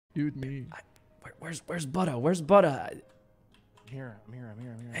Shoot me. Where's Butter? Where's Butter? I'm here.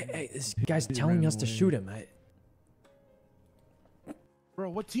 Hey, this guy's telling us to shoot him.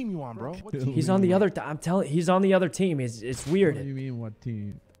 Bro, what team you on, bro? What team? He's on the other. I'm telling. He's on the other team. It's weird. What do you mean, what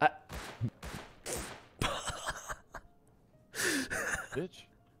team? Bitch.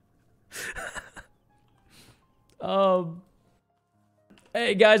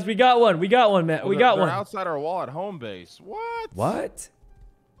 Hey guys, we got one. We got one, man. We got one. Outside our wall at home base. What? What?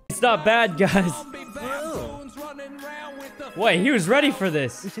 It's not bad, guys. Wait, he was ready for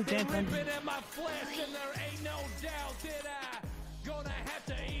this.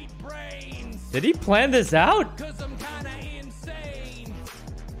 Did he plan this out?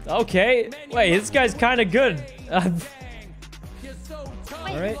 Okay. Wait, this guy's kind of good. All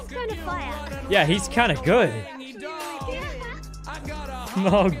right. Yeah, he's kind of good.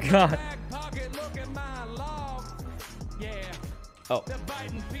 Oh God. Oh.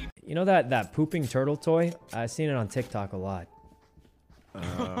 You know that pooping turtle toy? I've seen it on TikTok a lot.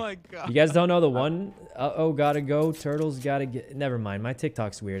 Oh my God. You guys don't know the one? Uh-oh, gotta go. Turtles gotta get. Never mind. My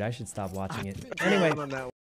TikTok's weird. I should stop watching it. Anyway.